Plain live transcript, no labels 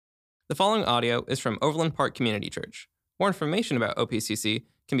The following audio is from Overland Park Community Church. More information about OPCC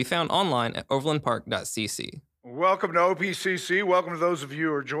can be found online at overlandpark.cc. Welcome to OPCC. Welcome to those of you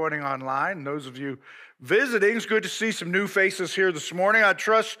who are joining online and those of you visiting. It's good to see some new faces here this morning. I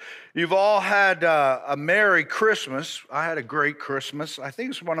trust you've all had a Merry Christmas. I had a great Christmas. I think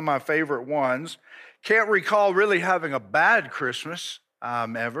it's one of my favorite ones. Can't recall really having a bad Christmas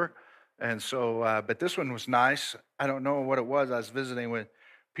ever. And so, but this one was nice. I don't know what it was. I was visiting with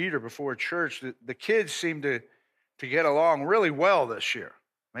Peter before church. The kids seemed to get along really well this year.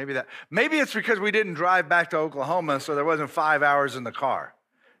 Maybe it's because we didn't drive back to Oklahoma, so there wasn't 5 hours in the car.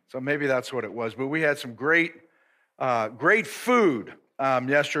 So maybe that's what it was. But we had some great food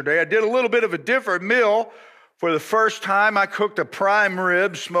yesterday. I did a little bit of a different meal. For the first time, I cooked a prime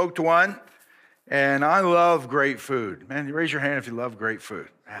rib, smoked one, and I love great food. Man, raise your hand if you love great food.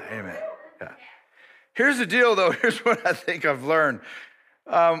 Amen. Yeah. Here's the deal, though. Here's what I think I've learned.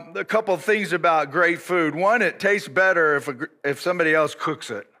 A couple of things about great food. One, it tastes better if somebody else cooks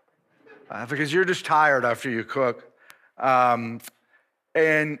it, because you're just tired after you cook. And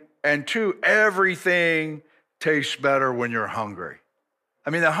two, everything tastes better when you're hungry.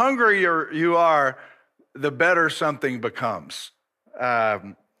 I mean, the hungrier you are, the better something becomes.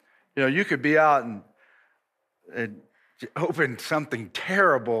 You could be out and open something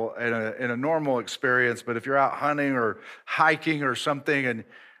terrible in a normal experience, but if you're out hunting or hiking or something and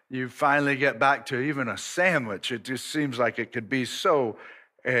you finally get back to even a sandwich, it just seems like it could be so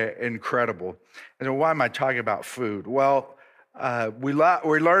incredible. And so why am I talking about food? Well, we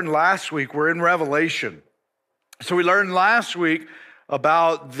learned last week, we're in Revelation. So we learned last week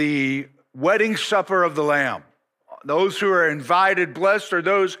about the wedding supper of the Lamb. Those who are invited, blessed are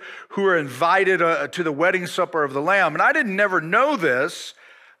those who are invited to the wedding supper of the Lamb. And I didn't never know this,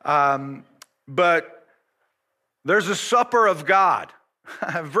 but there's a supper of God.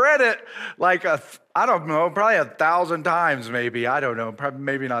 I've read it probably 1,000 times maybe. I don't know, probably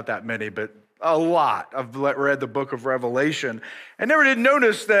maybe not that many, but a lot. I've read the book of Revelation and never did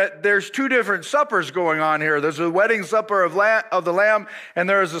notice that there's two different suppers going on here. There's a wedding supper of the Lamb, and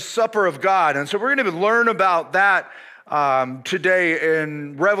there is a supper of God. And so we're going to learn about that today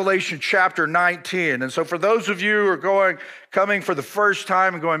in Revelation chapter 19. And so for those of you who are coming for the first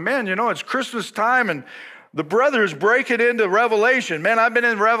time and going, man, it's Christmas time and the brothers break it into Revelation. Man, I've been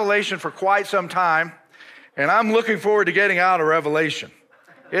in Revelation for quite some time, and I'm looking forward to getting out of Revelation.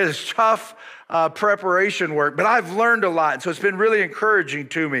 It is tough preparation work, but I've learned a lot, so it's been really encouraging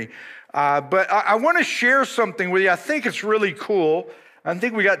to me. But I want to share something with you. I think it's really cool. I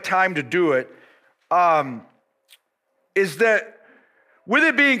think we got time to do it. Is that with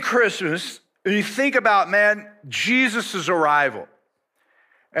it being Christmas, you think about, Jesus' arrival.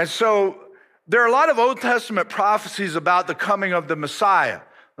 And so there are a lot of Old Testament prophecies about the coming of the Messiah.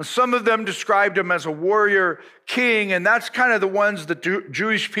 Some of them described him as a warrior king, and that's kind of the ones that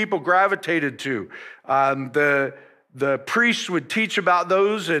Jewish people gravitated to. The priests would teach about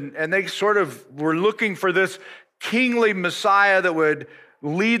those, and they sort of were looking for this kingly Messiah that would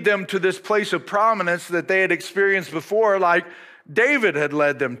lead them to this place of prominence that they had experienced before, like David had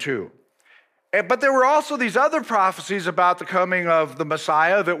led them to. But there were also these other prophecies about the coming of the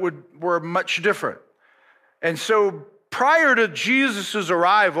Messiah that were much different. And so prior to Jesus'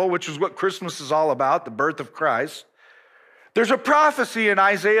 arrival, which is what Christmas is all about, the birth of Christ, there's a prophecy in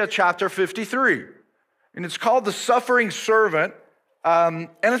Isaiah chapter 53, and it's called the Suffering Servant. And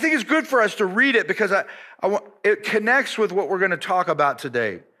I think it's good for us to read it because it connects with what we're going to talk about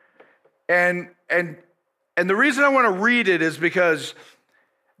today. And the reason I want to read it is because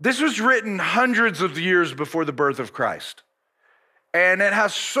this was written hundreds of years before the birth of Christ. And it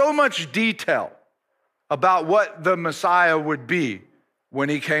has so much detail about what the Messiah would be when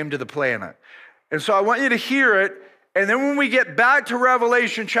he came to the planet. And so I want you to hear it, and then when we get back to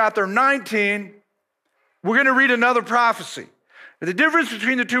Revelation chapter 19, we're going to read another prophecy. And the difference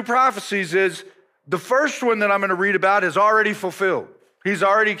between the two prophecies is the first one that I'm going to read about is already fulfilled. He's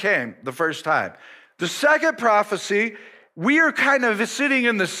already came the first time. The second prophecy, we are kind of sitting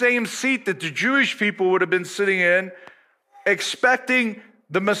in the same seat that the Jewish people would have been sitting in, expecting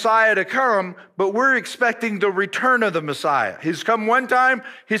the Messiah to come, but we're expecting the return of the Messiah. He's come one time,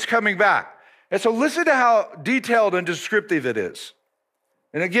 he's coming back. And so listen to how detailed and descriptive it is.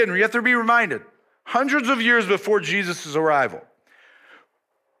 And again, we have to be reminded, hundreds of years before Jesus' arrival.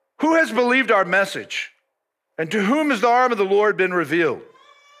 Who has believed our message? And to whom has the arm of the Lord been revealed?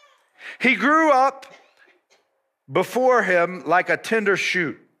 He grew up before him like a tender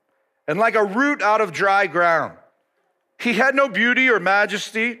shoot, and like a root out of dry ground. He had no beauty or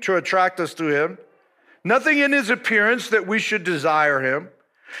majesty to attract us to him, nothing in his appearance that we should desire him.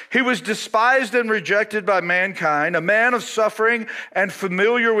 He was despised and rejected by mankind, a man of suffering and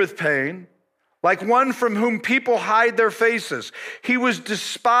familiar with pain, like one from whom people hide their faces. He was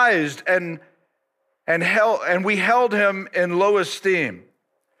despised and we held him in low esteem.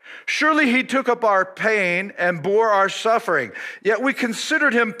 Surely he took up our pain and bore our suffering, yet we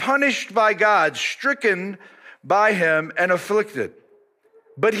considered him punished by God, stricken by him and afflicted.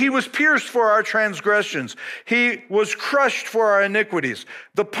 But he was pierced for our transgressions. He was crushed for our iniquities.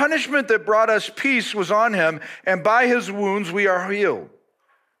 The punishment that brought us peace was on him, and by his wounds we are healed.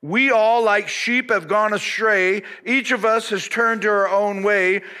 We all, like sheep, have gone astray. Each of us has turned to our own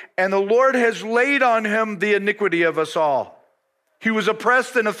way, and the Lord has laid on him the iniquity of us all. He was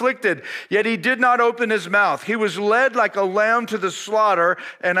oppressed and afflicted, yet he did not open his mouth. He was led like a lamb to the slaughter,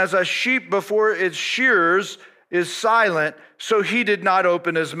 and as a sheep before its shearers is silent, so he did not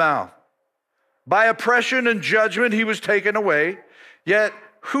open his mouth. By oppression and judgment he was taken away, yet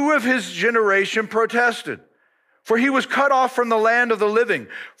who of his generation protested? For he was cut off from the land of the living.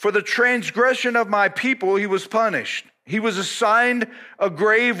 For the transgression of my people he was punished. He was assigned a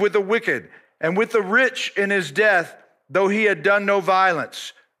grave with the wicked, and with the rich in his death, though he had done no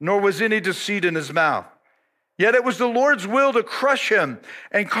violence, nor was any deceit in his mouth. Yet it was the Lord's will to crush him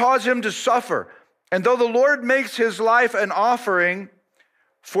and cause him to suffer. And though the Lord makes his life an offering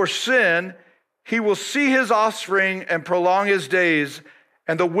for sin, he will see his offspring and prolong his days,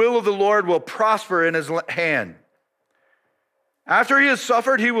 and the will of the Lord will prosper in his hand. After he has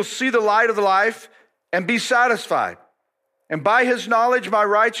suffered, he will see the light of life and be satisfied. And by his knowledge, my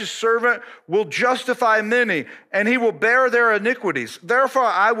righteous servant will justify many, and he will bear their iniquities. Therefore,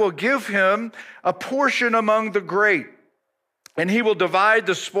 I will give him a portion among the great, and he will divide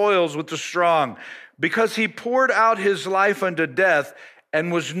the spoils with the strong, because he poured out his life unto death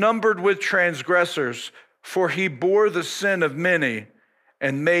and was numbered with transgressors, for he bore the sin of many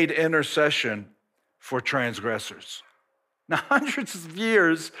and made intercession for transgressors. Now, hundreds of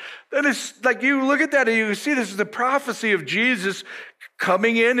years, that is like you look at that and you see this is the prophecy of Jesus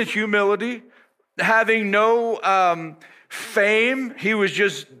coming in humility, having no fame. He was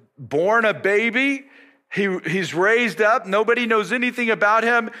just born a baby. He's raised up. Nobody knows anything about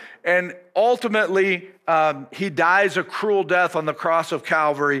him. And ultimately, he dies a cruel death on the cross of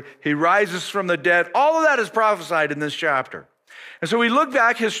Calvary. He rises from the dead. All of that is prophesied in this chapter. And so we look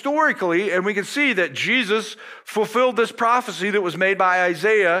back historically and we can see that Jesus fulfilled this prophecy that was made by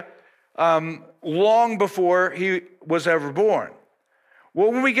Isaiah long before he was ever born.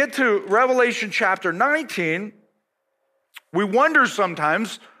 Well, when we get to Revelation chapter 19, we wonder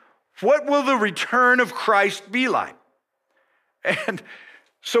sometimes, what will the return of Christ be like? And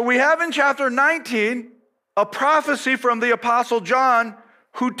so we have in chapter 19 a prophecy from the Apostle John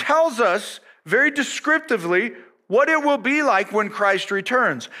who tells us very descriptively what it will be like when Christ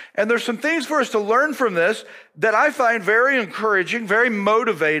returns. And there's some things for us to learn from this that I find very encouraging, very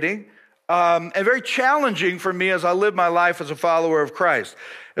motivating, and very challenging for me as I live my life as a follower of Christ.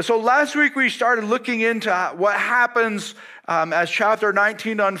 And so last week we started looking into what happens as chapter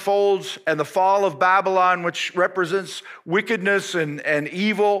 19 unfolds and the fall of Babylon, which represents wickedness and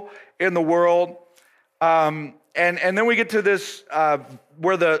evil in the world. And then we get to this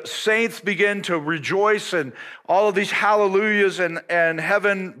where the saints begin to rejoice and all of these hallelujahs and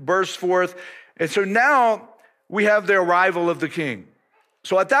heaven bursts forth. And so now we have the arrival of the King.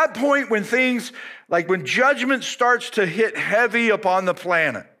 So at that point when things, like when judgment starts to hit heavy upon the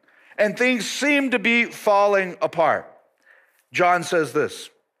planet and things seem to be falling apart, John says this: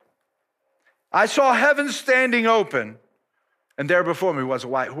 I saw heaven standing open, and there before me was a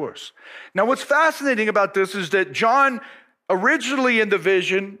white horse. Now, what's fascinating about this is that John, originally in the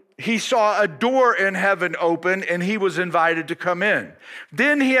vision, he saw a door in heaven open, and he was invited to come in.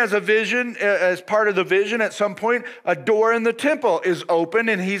 Then he has a vision, as part of the vision, at some point, a door in the temple is open,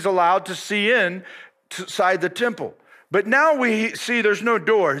 and he's allowed to see inside the temple. But now we see there's no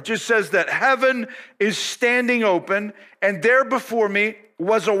door. It just says that heaven is standing open, and there before me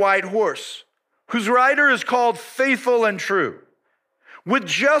was a white horse, whose rider is called Faithful and True. With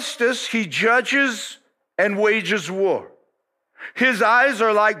justice he judges and wages war. His eyes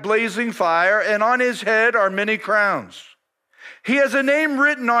are like blazing fire, and on his head are many crowns. He has a name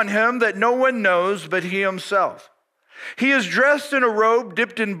written on him that no one knows but he himself. He is dressed in a robe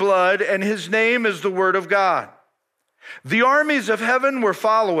dipped in blood, and his name is the Word of God. The armies of heaven were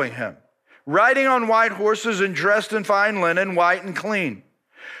following him, riding on white horses and dressed in fine linen, white and clean.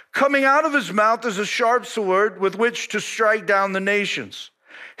 Coming out of his mouth is a sharp sword with which to strike down the nations.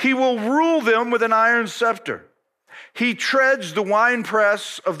 He will rule them with an iron scepter. He treads the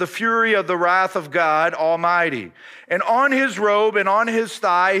winepress of the fury of the wrath of God Almighty. And on his robe and on his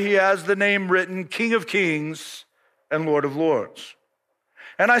thigh, he has the name written, King of Kings and Lord of Lords.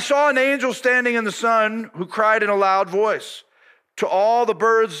 And I saw an angel standing in the sun who cried in a loud voice to all the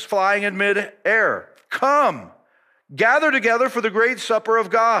birds flying in mid-air, come, gather together for the great supper of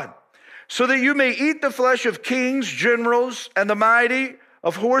God, so that you may eat the flesh of kings, generals, and the mighty,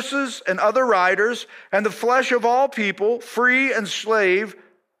 of horses and other riders, and the flesh of all people, free and slave,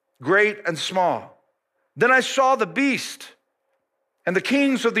 great and small. Then I saw the beast and the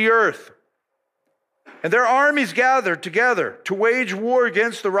kings of the earth, and their armies gathered together to wage war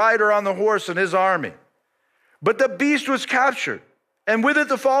against the rider on the horse and his army. But the beast was captured, and with it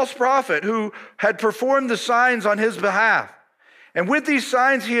the false prophet who had performed the signs on his behalf. And with these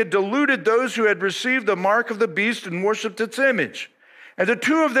signs he had deluded those who had received the mark of the beast and worshipped its image. And the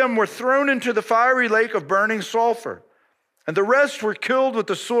two of them were thrown into the fiery lake of burning sulfur. And the rest were killed with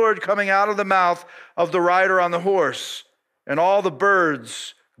the sword coming out of the mouth of the rider on the horse. And all the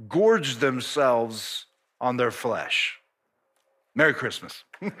birds gorged themselves on their flesh. Merry Christmas.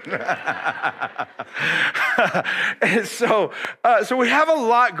 And so we have a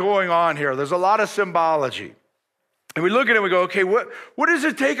lot going on here. There's a lot of symbology. And we look at it and we go, okay, what does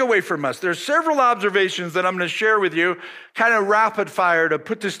it take away from us? There's several observations that I'm going to share with you, kind of rapid fire to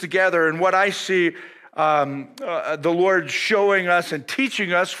put this together, and what I see the Lord showing us and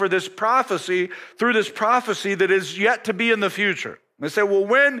teaching us for this prophecy, through this prophecy that is yet to be in the future. They say, well,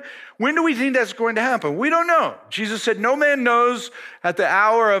 when do we think that's going to happen? We don't know. Jesus said, no man knows at the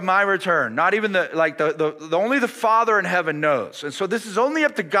hour of my return. Not even only the Father in heaven knows. And so this is only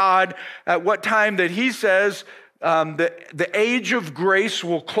up to God at what time that he says the age of grace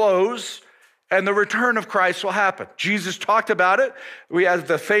will close and the return of Christ will happen. Jesus talked about it. We have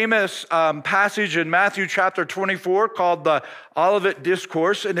the famous passage in Matthew chapter 24 called the Olivet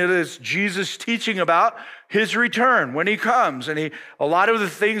Discourse, and it is Jesus teaching about his return when he comes. And a lot of the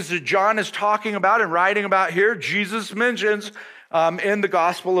things that John is talking about and writing about here, Jesus mentions in the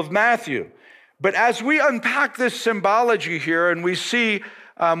Gospel of Matthew. But as we unpack this symbology here and we see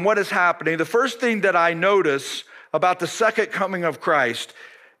what is happening, the first thing that I notice about the second coming of Christ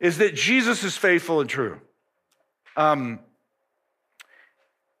is that Jesus is faithful and true.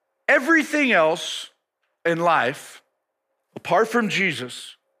 Everything else in life, apart from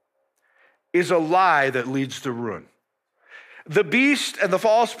Jesus, is a lie that leads to ruin. The beast and the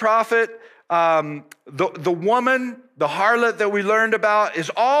false prophet, the woman, the harlot that we learned about,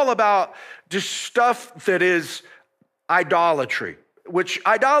 is all about just stuff that is idolatry, which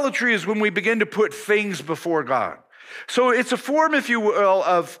idolatry is when we begin to put things before God. So it's a form, if you will,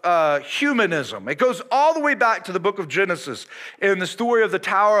 of humanism. It goes all the way back to the book of Genesis in the story of the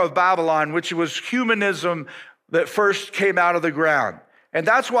Tower of Babylon, which was humanism that first came out of the ground. And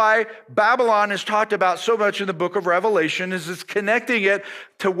that's why Babylon is talked about so much in the book of Revelation, is it's connecting it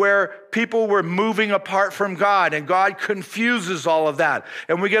to where people were moving apart from God, and God confuses all of that.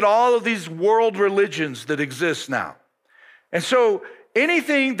 And we get all of these world religions that exist now. And so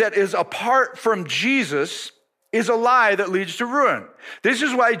anything that is apart from Jesus is a lie that leads to ruin. This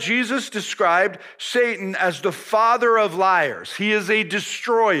is why Jesus described Satan as the father of liars. He is a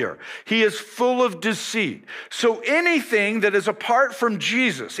destroyer. He is full of deceit. So anything that is apart from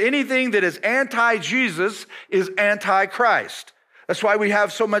Jesus, anything that is anti-Jesus is anti-Christ. That's why we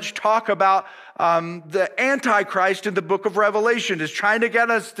have so much talk about the Antichrist in the book of Revelation, is trying to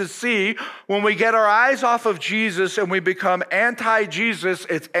get us to see when we get our eyes off of Jesus and we become anti-Jesus,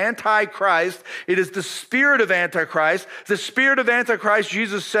 it's anti-Christ. It is the spirit of Antichrist. The spirit of Antichrist,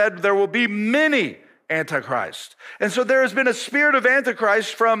 Jesus said, there will be many Antichrist. And so there has been a spirit of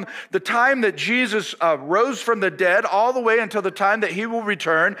Antichrist from the time that Jesus rose from the dead all the way until the time that he will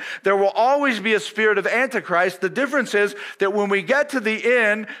return. There will always be a spirit of Antichrist. The difference is that when we get to the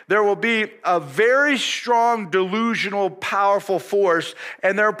end, there will be a very strong, delusional, powerful force,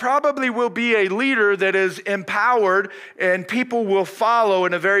 and there probably will be a leader that is empowered and people will follow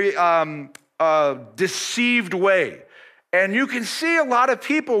in a very deceived way. And you can see a lot of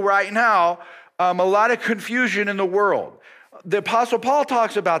people right now, a lot of confusion in the world. The Apostle Paul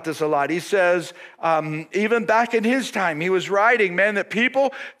talks about this a lot. He says, even back in his time, he was writing, man, that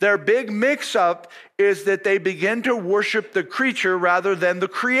people, their big mix-up is that they begin to worship the creature rather than the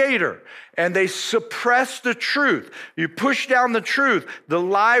creator. And they suppress the truth. You push down the truth. The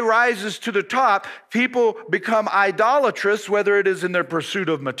lie rises to the top. People become idolatrous, whether it is in their pursuit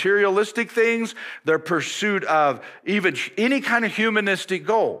of materialistic things, their pursuit of even any kind of humanistic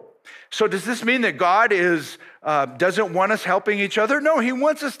goal. So does this mean that God doesn't want us helping each other? No, he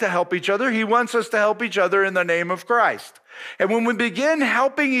wants us to help each other. He wants us to help each other in the name of Christ. And when we begin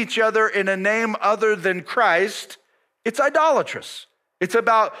helping each other in a name other than Christ, it's idolatrous. It's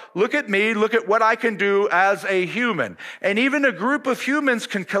about, look at me, look at what I can do as a human. And even a group of humans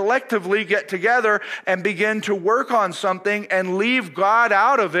can collectively get together and begin to work on something and leave God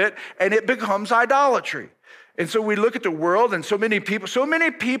out of it, and it becomes idolatry. And so we look at the world, and so many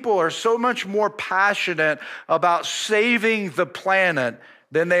people are so much more passionate about saving the planet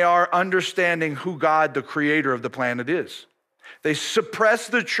than they are understanding who God, the creator of the planet, is. They suppress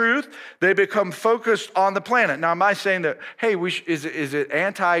the truth. They become focused on the planet. Now, am I saying that, hey, is it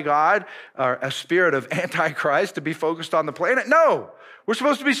anti-God or a spirit of anti-Christ to be focused on the planet? No. We're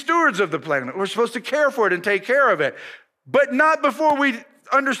supposed to be stewards of the planet. We're supposed to care for it and take care of it, but not before we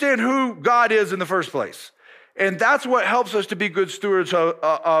understand who God is in the first place. And that's what helps us to be good stewards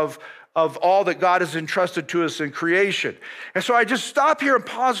of all that God has entrusted to us in creation. And so I just stop here and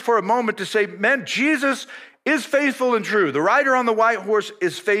pause for a moment to say, man, Jesus is faithful and true. The rider on the white horse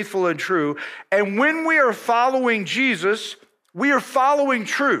is faithful and true. And when we are following Jesus, we are following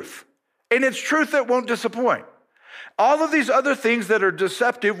truth. And it's truth that won't disappoint. All of these other things that are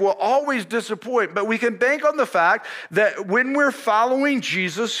deceptive will always disappoint, but we can bank on the fact that when we're following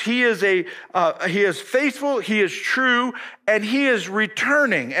Jesus, he is faithful, he is true, and he is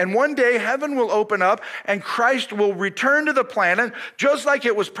returning. And one day heaven will open up and Christ will return to the planet, just like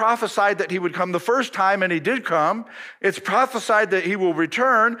it was prophesied that he would come the first time, and he did come. It's prophesied that he will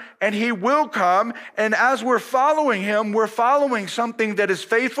return, and he will come. And as we're following him, we're following something that is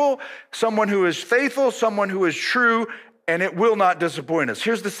faithful, someone who is faithful, someone who is true, and it will not disappoint us.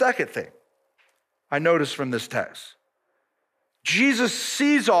 Here's the second thing I noticed from this text. Jesus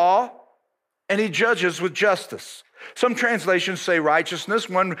sees all, and he judges with justice. Some translations say righteousness.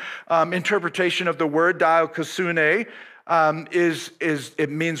 One interpretation of the word diokosune is it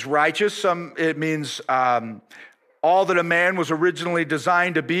means righteous. It means all that a man was originally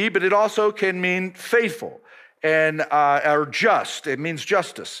designed to be, but it also can mean faithful and or just. It means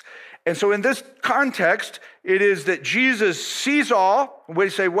justice. And so in this context, it is that Jesus sees all.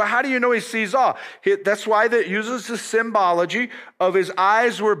 We say, well, how do you know he sees all? That's why that uses the symbology of his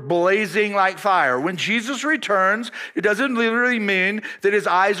eyes were blazing like fire. When Jesus returns, it doesn't literally mean that his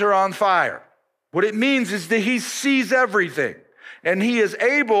eyes are on fire. What it means is that he sees everything. And he is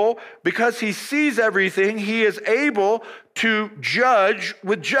able, because he sees everything, he is able to judge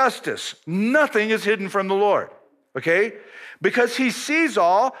with justice. Nothing is hidden from the Lord, okay? Because he sees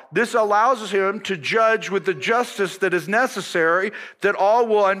all, this allows him to judge with the justice that is necessary, that all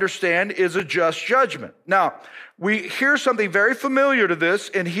will understand is a just judgment. Now, we hear something very familiar to this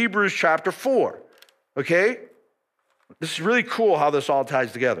in Hebrews chapter 4, okay? This is really cool how this all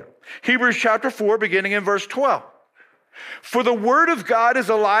ties together. Hebrews chapter 4, beginning in verse 12. For the word of God is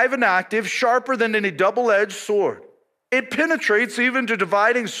alive and active, sharper than any double-edged sword. It penetrates even to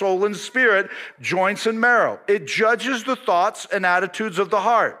dividing soul and spirit, joints and marrow. It judges the thoughts and attitudes of the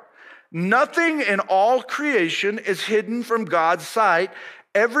heart. Nothing in all creation is hidden from God's sight.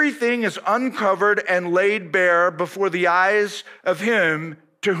 Everything is uncovered and laid bare before the eyes of him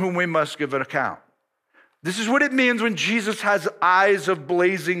to whom we must give an account. This is what it means when Jesus has eyes of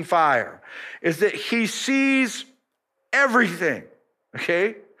blazing fire, is that he sees everything,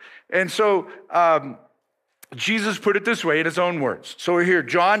 okay? And so, Jesus put it this way in his own words. So we hear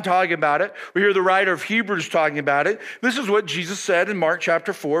John talking about it. We hear the writer of Hebrews talking about it. This is what Jesus said in Mark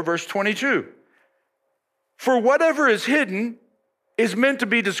chapter 4, verse 22. For whatever is hidden is meant to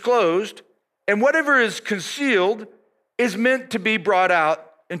be disclosed, and whatever is concealed is meant to be brought out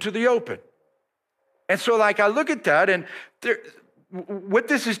into the open. And so I look at that, and what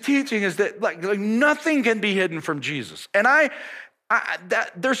this is teaching is that like nothing can be hidden from Jesus. And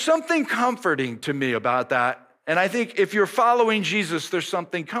there's something comforting to me about that. And I think if you're following Jesus, there's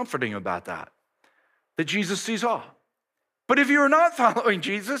something comforting about that Jesus sees all. But if you're not following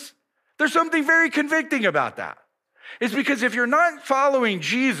Jesus, there's something very convicting about that. It's because if you're not following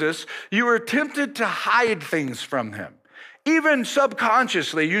Jesus, you are tempted to hide things from him. Even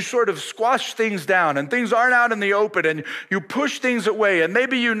subconsciously, you sort of squash things down and things aren't out in the open and you push things away. And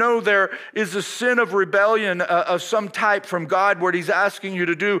maybe you know there is a sin of rebellion of some type from God what he's asking you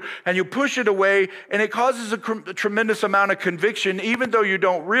to do, and you push it away, and it causes a tremendous amount of conviction even though you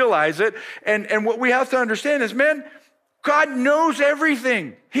don't realize it. And what we have to understand is, man, God knows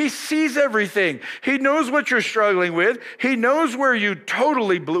everything. He sees everything. He knows what you're struggling with. He knows where you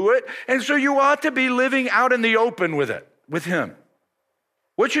totally blew it. And so you ought to be living out in the open with it. With him.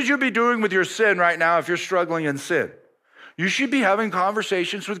 What should you be doing with your sin right now if you're struggling in sin? you should be having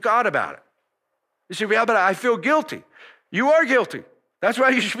conversations with God about it. You say, yeah, but I feel guilty. You are guilty. That's why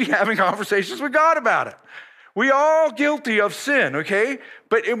you should be having conversations with God about it. We are all guilty of sin, okay?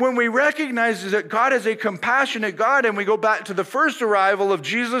 But when we recognize that God is a compassionate God, and we go back to the first arrival of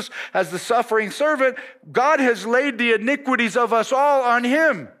Jesus as the suffering servant, God has laid the iniquities of us all on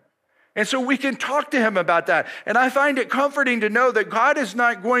him. And so we can talk to him about that. And I find it comforting to know that God is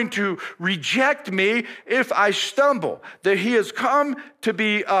not going to reject me if I stumble, that he has come to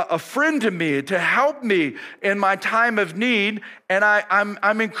be a friend to me, to help me in my time of need. And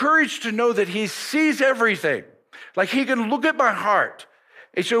I'm encouraged to know that he sees everything. Like he can look at my heart.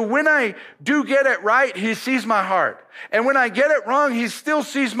 And so when I do get it right, he sees my heart. And when I get it wrong, he still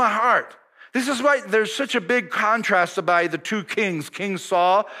sees my heart. This is why there's such a big contrast by the two kings, King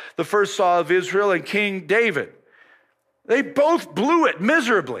Saul, the first Saul of Israel, and King David. They both blew it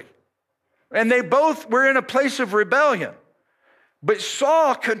miserably, and they both were in a place of rebellion. But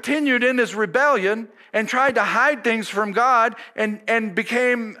Saul continued in his rebellion and tried to hide things from God and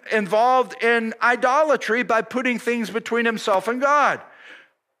became involved in idolatry by putting things between himself and God.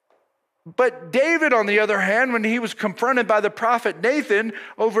 But David, on the other hand, when he was confronted by the prophet Nathan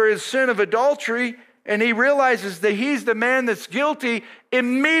over his sin of adultery, and he realizes that he's the man that's guilty,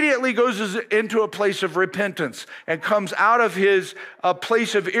 immediately goes into a place of repentance and comes out of his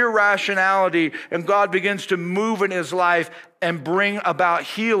place of irrationality, and God begins to move in his life and bring about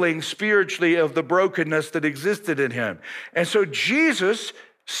healing spiritually of the brokenness that existed in him. And so Jesus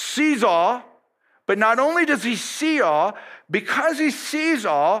sees all, but not only does he see all, because he sees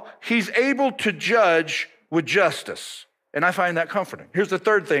all, he's able to judge with justice. And I find that comforting. Here's the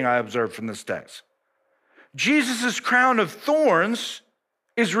third thing I observed from this text. Jesus' crown of thorns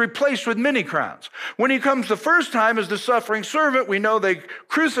is replaced with many crowns. When he comes the first time as the suffering servant, we know they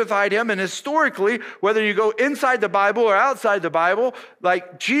crucified him. And historically, whether you go inside the Bible or outside the Bible,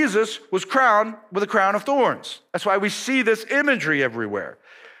 like Jesus was crowned with a crown of thorns. That's why we see this imagery everywhere.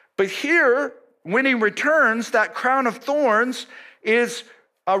 But here, when he returns, that crown of thorns is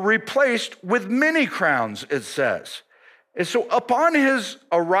replaced with many crowns, it says. And so upon his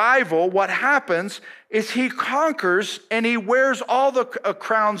arrival, what happens is he conquers and he wears all the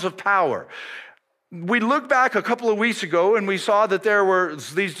crowns of power. We looked back a couple of weeks ago and we saw that there were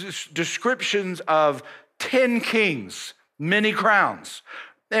these descriptions of 10 kings, many crowns,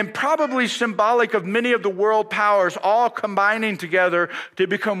 and probably symbolic of many of the world powers all combining together to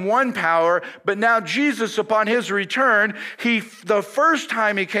become one power. But now Jesus, upon his return, the first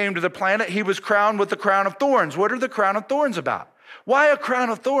time he came to the planet, he was crowned with the crown of thorns. What are the crown of thorns about? Why a crown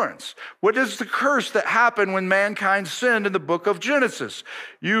of thorns? What is the curse that happened when mankind sinned in the book of Genesis?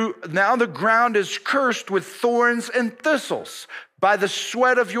 Now the ground is cursed with thorns and thistles. By the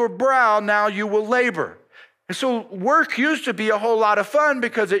sweat of your brow, now you will labor. And so work used to be a whole lot of fun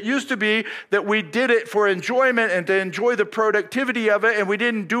because it used to be that we did it for enjoyment and to enjoy the productivity of it, and we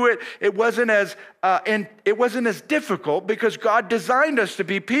didn't do it. It wasn't as difficult because God designed us to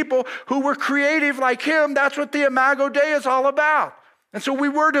be people who were creative like him. That's what the Imago Dei is all about. And so we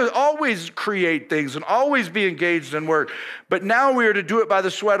were to always create things and always be engaged in work. But now we are to do it by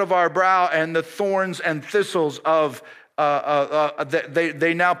the sweat of our brow and the thorns and thistles of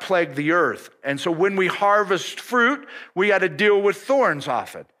they now plague the earth. And so when we harvest fruit, we got to deal with thorns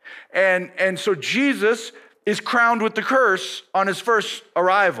often. And so Jesus is crowned with the curse on his first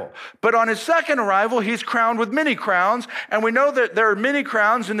arrival. But on his second arrival, he's crowned with many crowns. And we know that there are many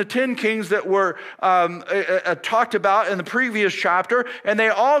crowns in the 10 kings that were talked about in the previous chapter, and they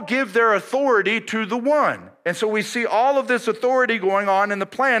all give their authority to the one. And so we see all of this authority going on in the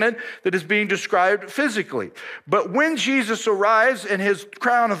planet that is being described physically. But when Jesus arrives and his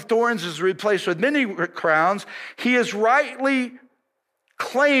crown of thorns is replaced with many crowns, he is rightly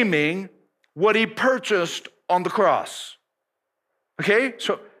claiming what he purchased on the cross. Okay?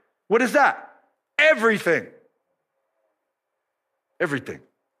 So what is that? Everything. Everything.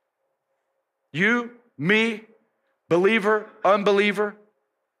 You, me, believer, unbeliever,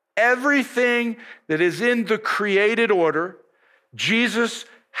 everything that is in the created order, Jesus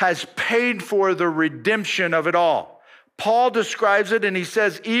has paid for the redemption of it all. Paul describes it and he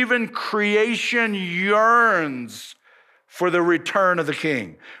says, even creation yearns for the return of the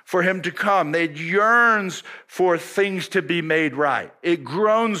King, for him to come. It yearns for things to be made right. It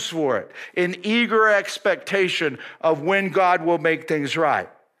groans for it in eager expectation of when God will make things right.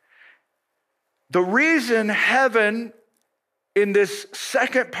 The reason heaven in this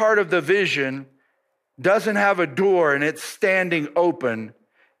second part of the vision doesn't have a door and it's standing open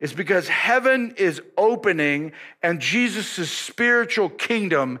is because heaven is opening and Jesus' spiritual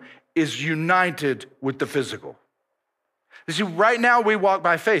kingdom is united with the physical. You see, right now we walk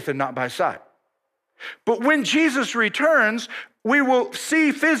by faith and not by sight. But when Jesus returns, we will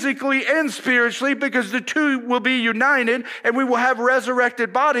see physically and spiritually because the two will be united and we will have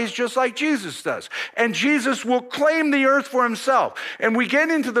resurrected bodies just like Jesus does. And Jesus will claim the earth for himself. And we get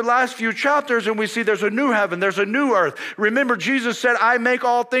into the last few chapters and we see there's a new heaven, there's a new earth. Remember, Jesus said, I make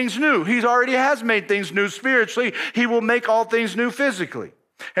all things new. He already has made things new spiritually. He will make all things new physically.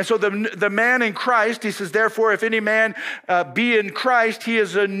 And so the man in Christ, he says, therefore, if any man be in Christ, he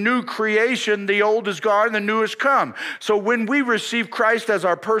is a new creation. The old is gone, the new has come. So when we receive Christ as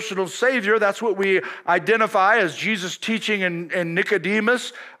our personal Savior, that's what we identify as Jesus teaching in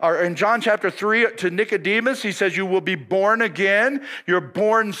Nicodemus, or in John chapter 3 to Nicodemus. He says, you will be born again. You're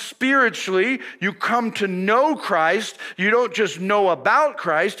born spiritually. You come to know Christ. You don't just know about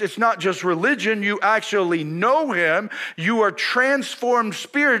Christ. It's not just religion. You actually know him. You are transformed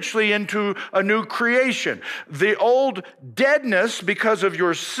spiritually into a new creation. The old deadness because of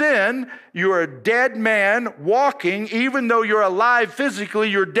your sin, you're a dead man walking. Even though you're alive physically,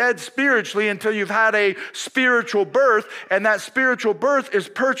 you're dead spiritually until you've had a spiritual birth. And that spiritual birth is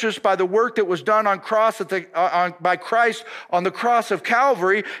purchased by the work that was done on cross by Christ on the cross of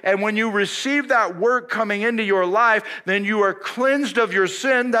Calvary. And when you receive that work coming into your life, then you are cleansed of your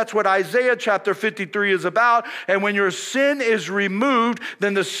sin. That's what Isaiah chapter 53 is about. And when your sin is removed,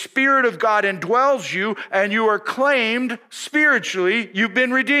 then the Spirit of God indwells you and you are claimed spiritually. You've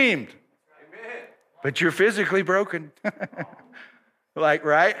been redeemed. Amen. But you're physically broken.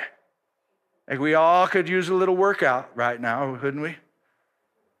 Right? Like we all could use a little workout right now, couldn't we?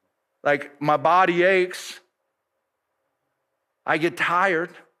 Like my body aches. I get tired.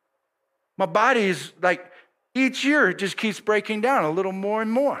 My body is like, each year it just keeps breaking down a little more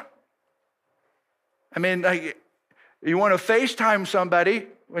and more. I mean, like, you want to FaceTime somebody,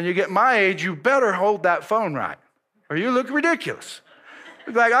 when you get my age, you better hold that phone right, or you look ridiculous.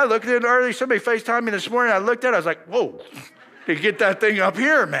 Like I looked at it early, somebody FaceTimed me this morning, I looked at it, I was like, whoa, to get that thing up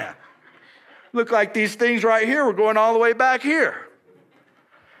here, man. Look like these things right here were going all the way back here.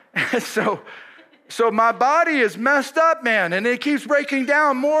 And so my body is messed up, man, and it keeps breaking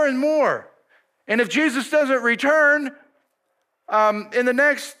down more and more. And if Jesus doesn't return in the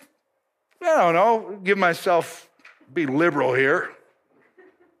next, I don't know, give myself, be liberal here,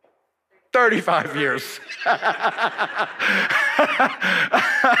 35 years,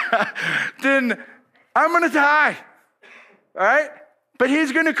 then I'm going to die, all right? But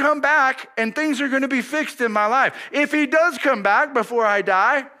he's going to come back and things are going to be fixed in my life. If he does come back before I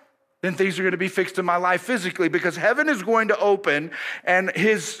die, then things are going to be fixed in my life physically because heaven is going to open and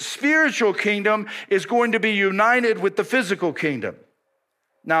his spiritual kingdom is going to be united with the physical kingdom.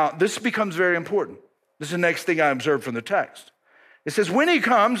 Now, this becomes very important. This is the next thing I observed from the text. It says, when he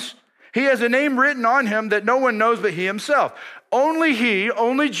comes, he has a name written on him that no one knows but he himself. Only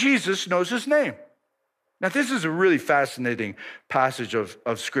Jesus knows his name. Now, this is a really fascinating passage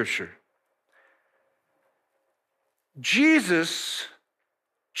of Scripture. Jesus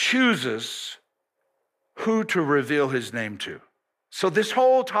chooses who to reveal his name to. So this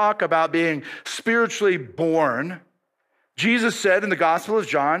whole talk about being spiritually born, Jesus said in the Gospel of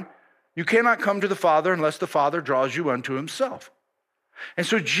John, you cannot come to the Father unless the Father draws you unto himself. And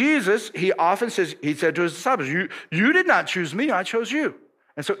so Jesus, he often says, he said to his disciples, you did not choose me, I chose you.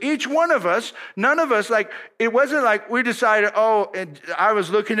 And so each one of us, none of us, like, it wasn't like we decided, and I was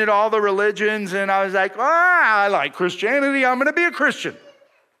looking at all the religions and I was like, I like Christianity, I'm going to be a Christian.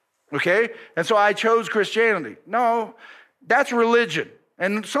 Okay? And so I chose Christianity. No, that's religion.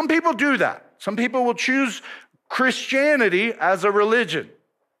 And some people do that. Some people will choose Christianity as a religion.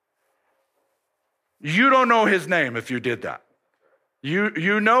 You don't know his name if you did that.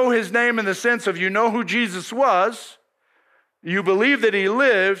 You know his name in the sense of you know who Jesus was, you believe that he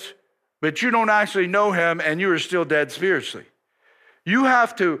lived, but you don't actually know him and you are still dead spiritually. You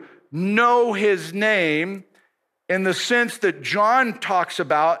have to know his name in the sense that John talks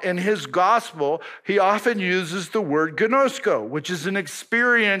about in his gospel. He often uses the word gnosko, which is an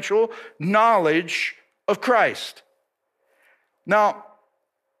experiential knowledge of Christ. Now,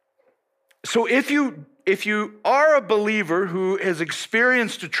 so if you are a believer who has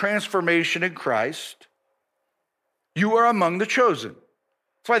experienced a transformation in Christ, you are among the chosen.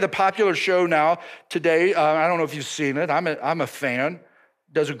 That's why the popular show now today, I don't know if you've seen it, I'm a fan,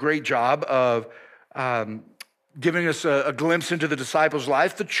 does a great job of giving us a glimpse into the disciples'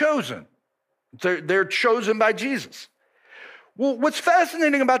 life, the chosen. They're chosen by Jesus. Well, what's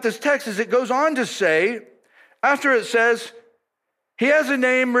fascinating about this text is it goes on to say, after it says, he has a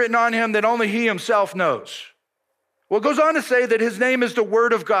name written on him that only he himself knows. Well, it goes on to say that his name is the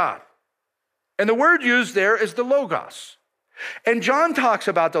Word of God. And the word used there is the Logos. And John talks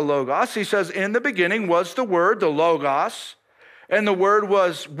about the Logos. He says, in the beginning was the Word, the Logos, and the Word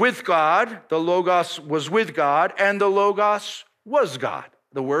was with God. The Logos was with God, and the Logos was God.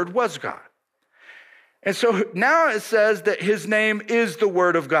 The Word was God. And so now it says that his name is the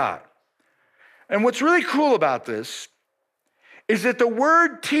Word of God. And what's really cool about this is that the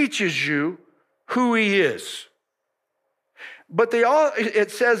Word teaches you who he is. But it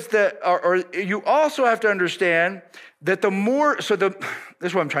says that, or you also have to understand that this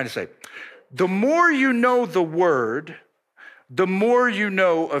is what I'm trying to say. The more you know the Word, the more you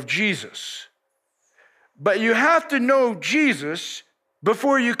know of Jesus. But you have to know Jesus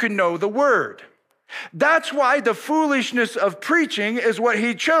before you can know the Word. That's why the foolishness of preaching is what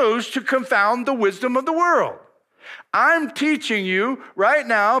he chose to confound the wisdom of the world. I'm teaching you right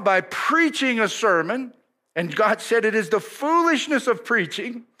now by preaching a sermon, and God said it is the foolishness of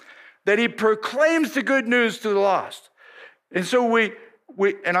preaching that he proclaims the good news to the lost. And so we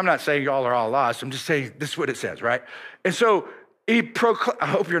and I'm not saying y'all are all lost. I'm just saying this is what it says, right? And so I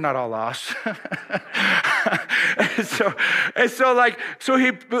hope you're not all lost.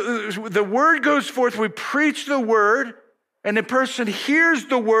 The word goes forth. We preach the word, and the person hears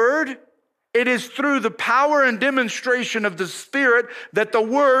the word. It is through the power and demonstration of the Spirit that the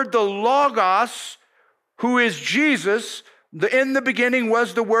Word, the Logos, who is Jesus, in the beginning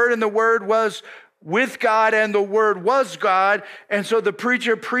was the Word, and the Word was with God, and the Word was God. And so the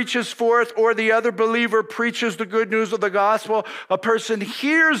preacher preaches forth, or the other believer preaches the good news of the gospel. A person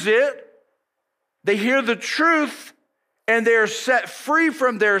hears it, they hear the truth, and they're set free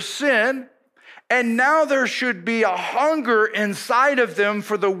from their sin. And now there should be a hunger inside of them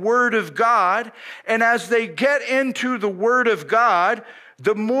for the Word of God. And as they get into the Word of God,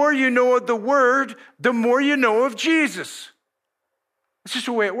 the more you know of the Word, the more you know of Jesus. It's just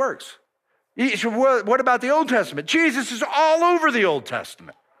the way it works. What about the Old Testament? Jesus is all over the Old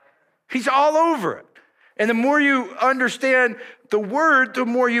Testament. He's all over it. And the more you understand the Word, the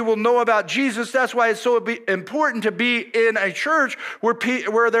more you will know about Jesus. That's why it's so important to be in a church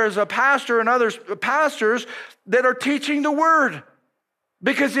where there's a pastor and other pastors that are teaching the Word.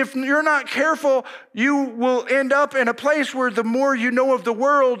 Because if you're not careful, you will end up in a place where the more you know of the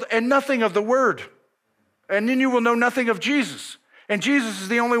world and nothing of the Word. And then you will know nothing of Jesus. And Jesus is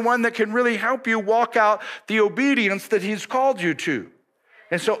the only one that can really help you walk out the obedience that he's called you to.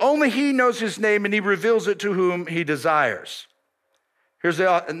 And so only he knows his name, and he reveals it to whom he desires. Here's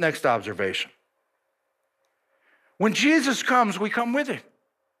the next observation. When Jesus comes, we come with him.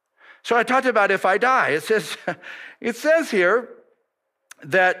 So I talked about if I die. It says here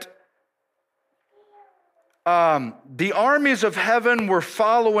that the armies of heaven were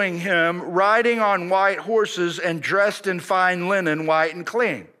following him, riding on white horses and dressed in fine linen, white and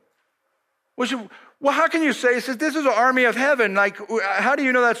clean. Well, how can you say, it says this is an army of heaven? Like, how do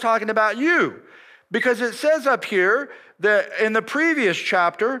you know that's talking about you? Because it says up here that in the previous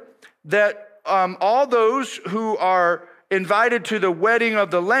chapter that all those who are invited to the wedding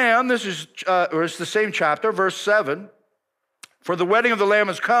of the Lamb, it's the same chapter, verse 7. For the wedding of the Lamb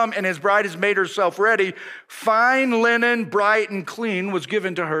has come, and his bride has made herself ready. Fine linen, bright and clean, was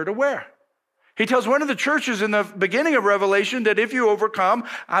given to her to wear. He tells one of the churches in the beginning of Revelation that if you overcome,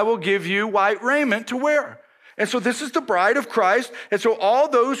 I will give you white raiment to wear. And so this is the bride of Christ. And so all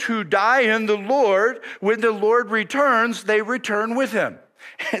those who die in the Lord, when the Lord returns, they return with him.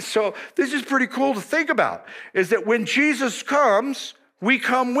 And so this is pretty cool to think about, is that when Jesus comes, we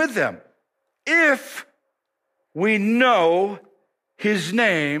come with him. If we know his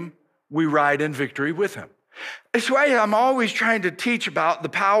name, we ride in victory with him. It's why I'm always trying to teach about the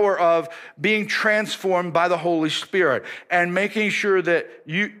power of being transformed by the Holy Spirit and making sure that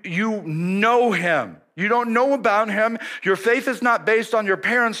you know him. You don't know about him. Your faith is not based on your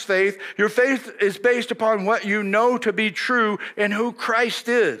parents' faith. Your faith is based upon what you know to be true and who Christ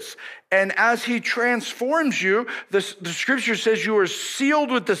is. And as he transforms you, the scripture says you are sealed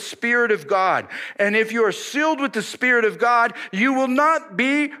with the Spirit of God. And if you are sealed with the Spirit of God, you will not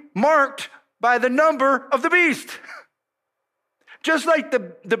be marked by the number of the beast. Just like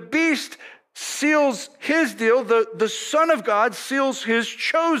the beast seals his deal, the Son of God seals his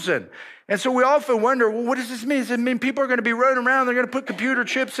chosen. And so we often wonder, well, what does this mean? Does it mean people are going to be running around, they're going to put computer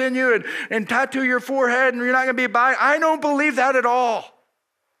chips in you and tattoo your forehead and you're not going to be by? I don't believe that at all.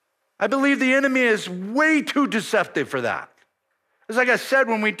 I believe the enemy is way too deceptive for that. It's like I said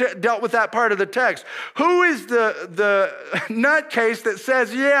when we dealt with that part of the text. Who is the nutcase that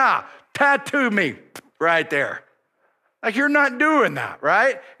says, yeah, tattoo me right there? Like, you're not doing that,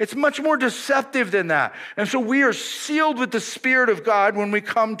 right? It's much more deceptive than that. And so we are sealed with the Spirit of God when we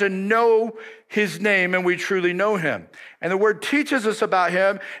come to know his name and we truly know him. And the word teaches us about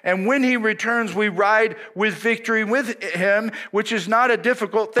him. And when he returns, we ride with victory with him, which is not a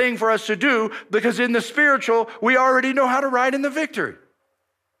difficult thing for us to do, because in the spiritual, we already know how to ride in the victory.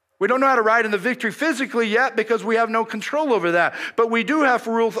 We don't know how to ride in the victory physically yet because we have no control over that. But we do have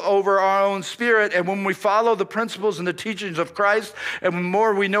rule over our own spirit. And when we follow the principles and the teachings of Christ, and the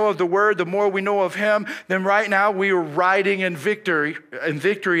more we know of the word, the more we know of him, then right now we are riding in victory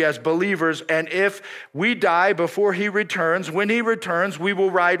as believers. And if we die before he returns, when he returns, we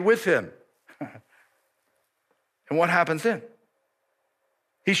will ride with him. And what happens then?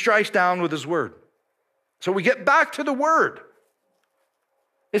 He strikes down with his word. So we get back to the word.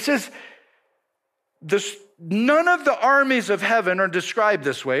 It says, none of the armies of heaven are described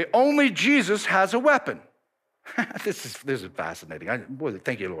this way. Only Jesus has a weapon. This is fascinating.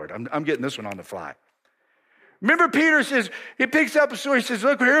 Thank you, Lord. I'm getting this one on the fly. Remember, Peter says, he picks up a sword. He says,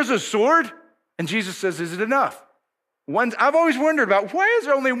 look, here's a sword. And Jesus says, is it enough? I've always wondered about, why is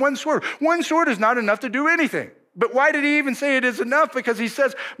there only one sword? One sword is not enough to do anything. But why did he even say it is enough? Because he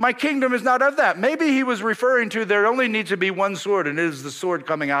says, my kingdom is not of that. Maybe he was referring to there only needs to be one sword, and it is the sword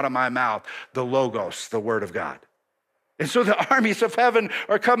coming out of my mouth, the Logos, the word of God. And so the armies of heaven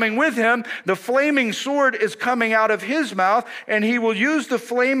are coming with him. The flaming sword is coming out of his mouth, and he will use the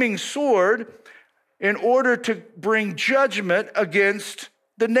flaming sword in order to bring judgment against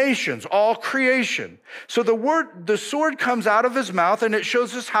the nations, all creation. So the sword comes out of his mouth, and it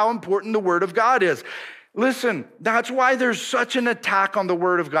shows us how important the word of God is. Listen, that's why there's such an attack on the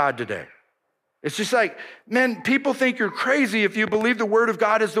word of God today. It's just like, man, people think you're crazy if you believe the word of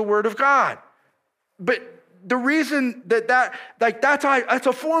God is the word of God. But the reason that's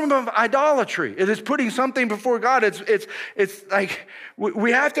a form of idolatry. It is putting something before God. It's like,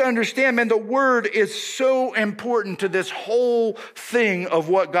 we have to understand, man, the word is so important to this whole thing of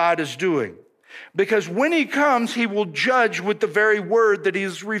what God is doing. Because when he comes, he will judge with the very word that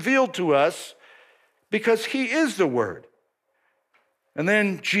he's revealed to us, because he is the word. And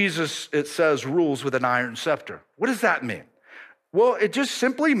then Jesus, it says, rules with an iron scepter. What does that mean? Well, it just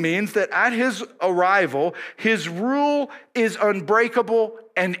simply means that at his arrival, his rule is unbreakable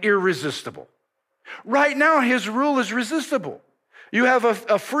and irresistible. Right now, his rule is resistible. You have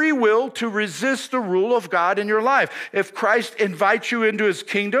a free will to resist the rule of God in your life. If Christ invites you into his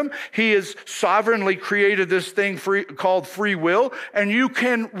kingdom, he has sovereignly created this thing called free will, and you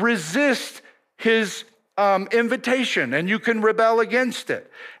can resist his invitation, and you can rebel against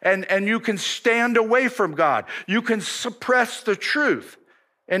it, and you can stand away from God. You can suppress the truth,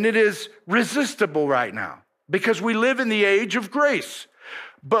 and it is resistible right now because we live in the age of grace.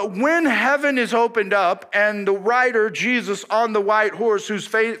 But when heaven is opened up and the rider, Jesus on the white horse, who's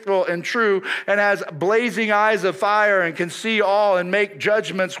faithful and true and has blazing eyes of fire and can see all and make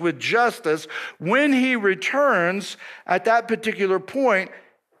judgments with justice, when he returns at that particular point,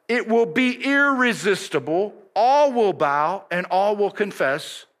 it will be irresistible. All will bow and all will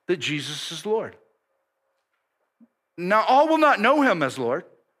confess that Jesus is Lord. Now, all will not know him as Lord,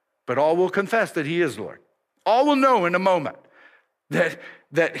 but all will confess that he is Lord. All will know in a moment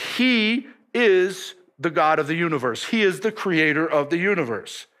that he is the God of the universe. He is the creator of the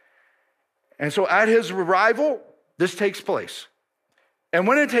universe. And so at his arrival, this takes place. And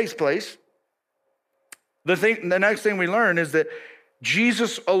when it takes place, the next thing we learn is that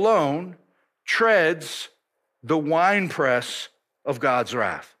Jesus alone treads the winepress of God's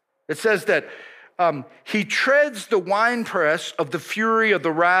wrath. It says that he treads the winepress of the fury of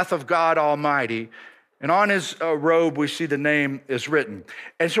the wrath of God Almighty. And on his robe, we see the name is written.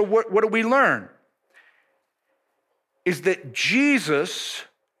 And so what do we learn? Is that Jesus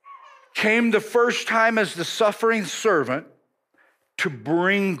came the first time as the suffering servant to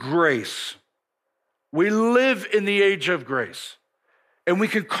bring grace. We live in the age of grace. And we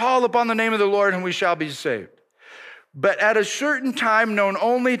can call upon the name of the Lord and we shall be saved. But at a certain time known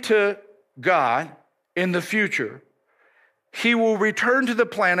only to God in the future, he will return to the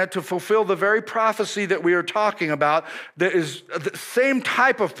planet to fulfill the very prophecy that we are talking about. That is the same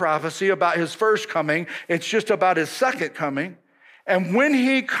type of prophecy about his first coming. It's just about his second coming. And when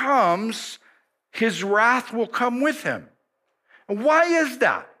he comes, his wrath will come with him. And why is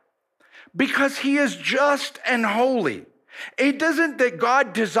that? Because he is just and holy. It isn't that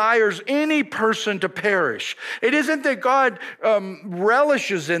God desires any person to perish. It isn't that God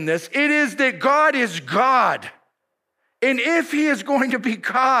relishes in this. It is that God is God. And if he is going to be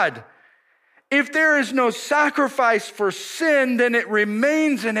God, if there is no sacrifice for sin, then it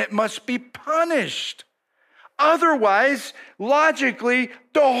remains and it must be punished. Otherwise, logically,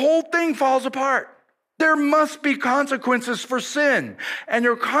 the whole thing falls apart. There must be consequences for sin. And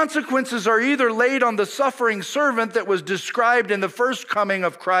your consequences are either laid on the suffering servant that was described in the first coming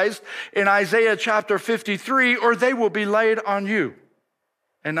of Christ in Isaiah chapter 53, or they will be laid on you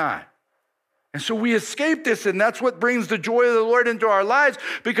and I. And so we escape this, and that's what brings the joy of the Lord into our lives,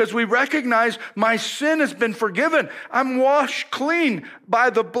 because we recognize my sin has been forgiven. I'm washed clean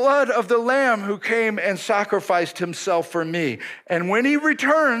by the blood of the Lamb who came and sacrificed himself for me. And when he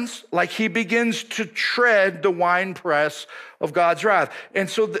returns, like he begins to tread the winepress of God's wrath. And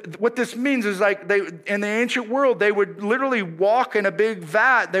so what this means is, like, in the ancient world, they would literally walk in a big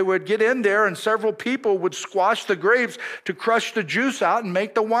vat. They would get in there and several people would squash the grapes to crush the juice out and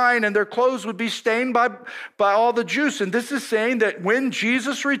make the wine, and their clothes would be stained by all the juice. And this is saying that when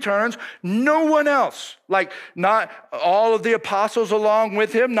Jesus returns, no one else, like not all of the apostles along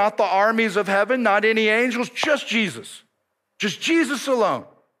with him, not the armies of heaven, not any angels, just Jesus alone.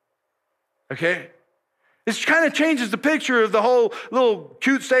 Okay? This kind of changes the picture of the whole little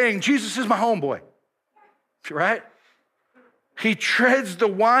cute saying, Jesus is my homeboy, right? He treads the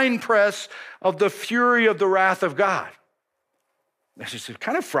winepress of the fury of the wrath of God. This is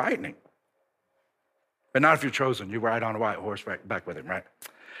kind of frightening. But not if you're chosen. You ride on a white horse back with him, right?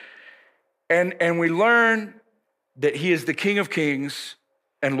 And we learn that he is the King of Kings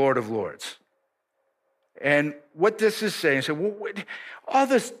and Lord of Lords. And what this is saying, so all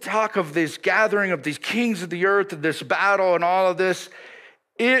this talk of this gathering of these kings of the earth, of this battle and all of this,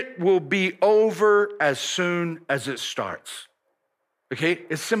 it will be over as soon as it starts. Okay?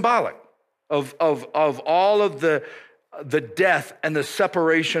 It's symbolic of all of the death and the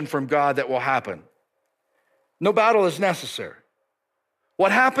separation from God that will happen. No battle is necessary.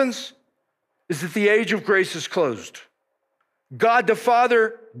 What happens is that the age of grace is closed. God the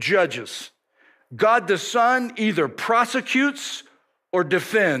Father judges. God the Son either prosecutes or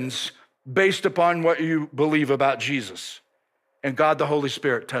defends based upon what you believe about Jesus. And God the Holy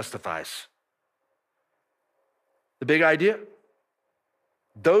Spirit testifies. The big idea?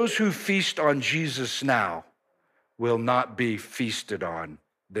 Those who feast on Jesus now will not be feasted on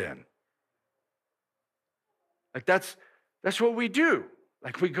then. Like that's what we do.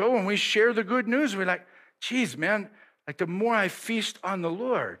 Like we go and we share the good news. We're like, geez, man, like the more I feast on the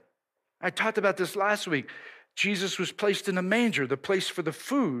Lord. I talked about this last week. Jesus was placed in a manger, the place for the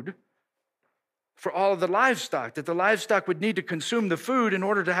food for all of the livestock, that the livestock would need to consume the food in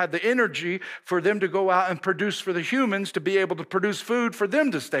order to have the energy for them to go out and produce for the humans to be able to produce food for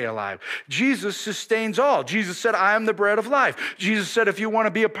them to stay alive. Jesus sustains all. Jesus said, I am the bread of life. Jesus said, if you want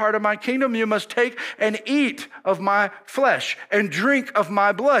to be a part of my kingdom, you must take and eat of my flesh and drink of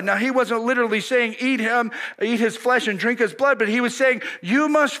my blood. Now, he wasn't literally saying eat his flesh and drink his blood, but he was saying, you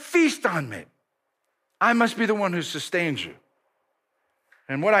must feast on me. I must be the one who sustains you.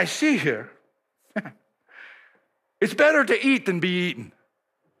 And what I see here, it's better to eat than be eaten.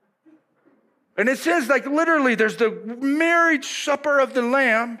 And it says, like, literally, there's the marriage supper of the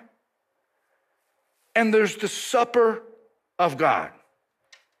Lamb and there's the supper of God.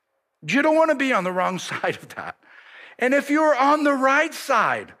 You don't want to be on the wrong side of that. And if you're on the right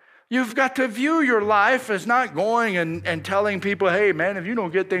side, you've got to view your life as not going and telling people, hey, man, if you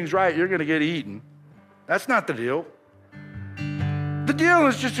don't get things right, you're going to get eaten. That's not the deal. The deal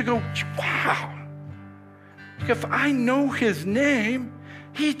is just to go, wow. If I know his name,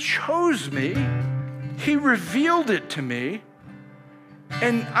 he chose me, he revealed it to me,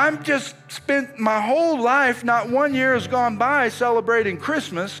 and I've just spent my whole life, not 1 year has gone by celebrating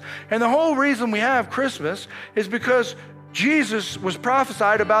Christmas, and the whole reason we have Christmas is because Jesus was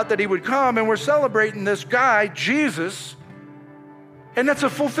prophesied about that he would come, and we're celebrating this guy, Jesus, and that's a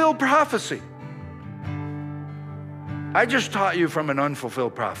fulfilled prophecy. I just taught you from an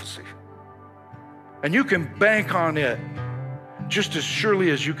unfulfilled prophecy. And you can bank on it just as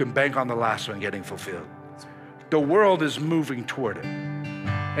surely as you can bank on the last one getting fulfilled. The world is moving toward it.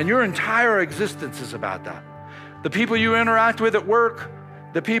 And your entire existence is about that. The people you interact with at work,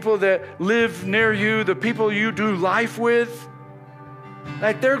 the people that live near you, the people you do life with,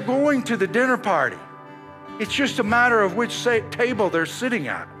 like they're going to the dinner party. It's just a matter of which table they're sitting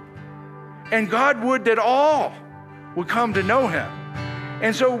at. And God would that all would come to know him.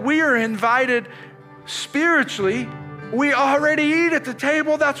 And so we are invited spiritually. We already eat at the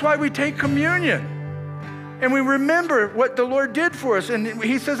table. That's why we take communion. And we remember what the Lord did for us. And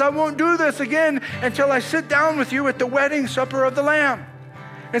he says, I won't do this again until I sit down with you at the wedding supper of the Lamb.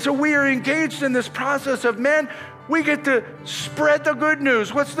 And so we are engaged in this process of, man, We get to spread the good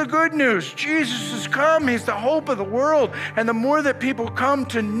news. What's the good news? Jesus has come. He's the hope of the world. And the more that people come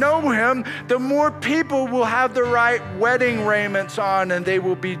to know him, the more people will have the right wedding raiments on, and they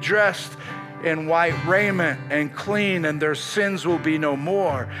will be dressed in white raiment and clean, and their sins will be no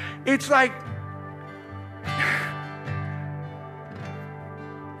more. It's like,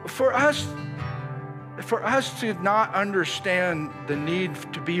 for us to not understand the need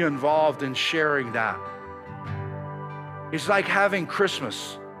to be involved in sharing that, it's like having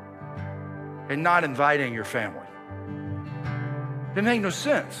Christmas and not inviting your family. It makes no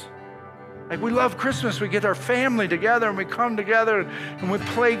sense. Like, we love Christmas. We get our family together and we come together and we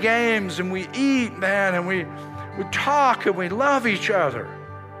play games and we eat, man, and we talk and we love each other.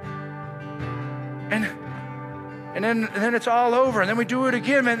 And then it's all over, and then we do it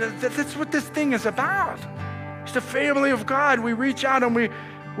again, and that's what this thing is about. It's the family of God. We reach out and we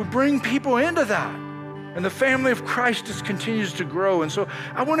bring people into that. And the family of Christ just continues to grow. And so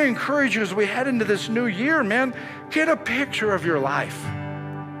I want to encourage you as we head into this new year, man, get a picture of your life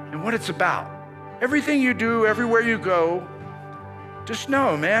and what it's about. Everything you do, everywhere you go, just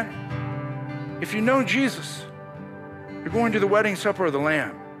know, man, if you know Jesus, you're going to the wedding supper of the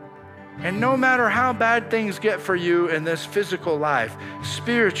Lamb. And no matter how bad things get for you in this physical life,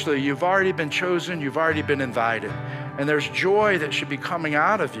 spiritually, you've already been chosen, you've already been invited. And there's joy that should be coming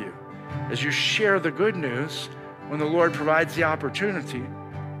out of you as you share the good news when the Lord provides the opportunity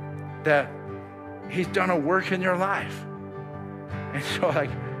that he's done a work in your life. And so, like,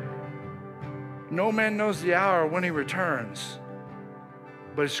 no man knows the hour when he returns,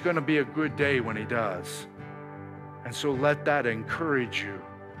 but it's going to be a good day when he does. And so let that encourage you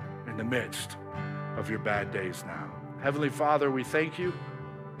in the midst of your bad days now. Heavenly Father, we thank you.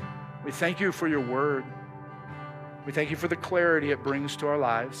 We thank you for your word. We thank you for the clarity it brings to our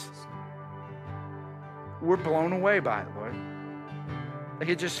lives. We're blown away by it, Lord. Like,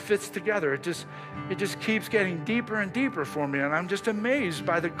 it just fits together. It just keeps getting deeper and deeper for me. And I'm just amazed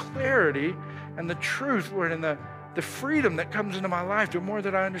by the clarity and the truth, Lord, and the freedom that comes into my life the more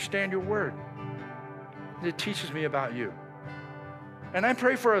that I understand your word. It teaches me about you. And I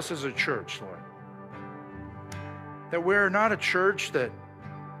pray for us as a church, Lord, that we're not a church that,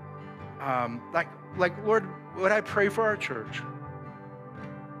 Lord, what I pray for our church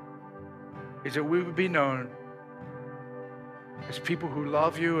is that we would be known as people who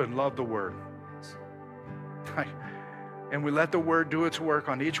love you and love the word. And we let the word do its work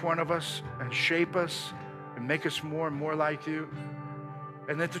on each one of us and shape us and make us more and more like you.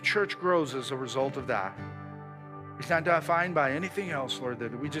 And that the church grows as a result of that. It's not defined by anything else, Lord,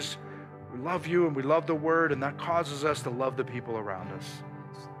 that we love you and we love the word, and that causes us to love the people around us.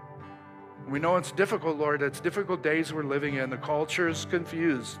 We know it's difficult, Lord. It's difficult days we're living in. The culture is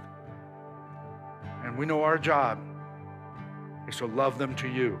confused. And we know our job is to love them to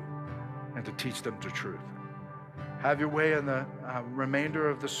you and to teach them the truth. Have your way in the remainder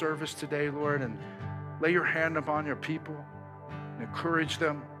of the service today, Lord, and lay your hand upon your people and encourage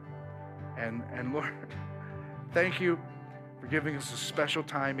them. And Lord, thank you for giving us a special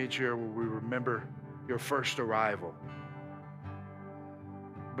time each year where we remember your first arrival.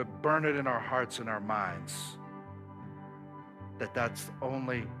 But burn it in our hearts and our minds that that's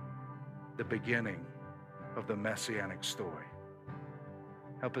only the beginning of the Messianic story.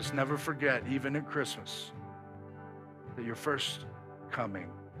 Help us never forget, even at Christmas, that your first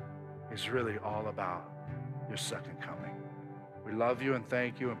coming is really all about your second coming. We love you and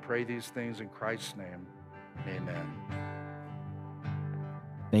thank you and pray these things in Christ's name. Amen.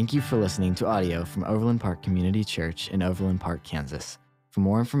 Thank you for listening to audio from Overland Park Community Church in Overland Park, Kansas. For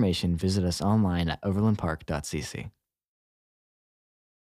more information, visit us online at overlandpark.cc.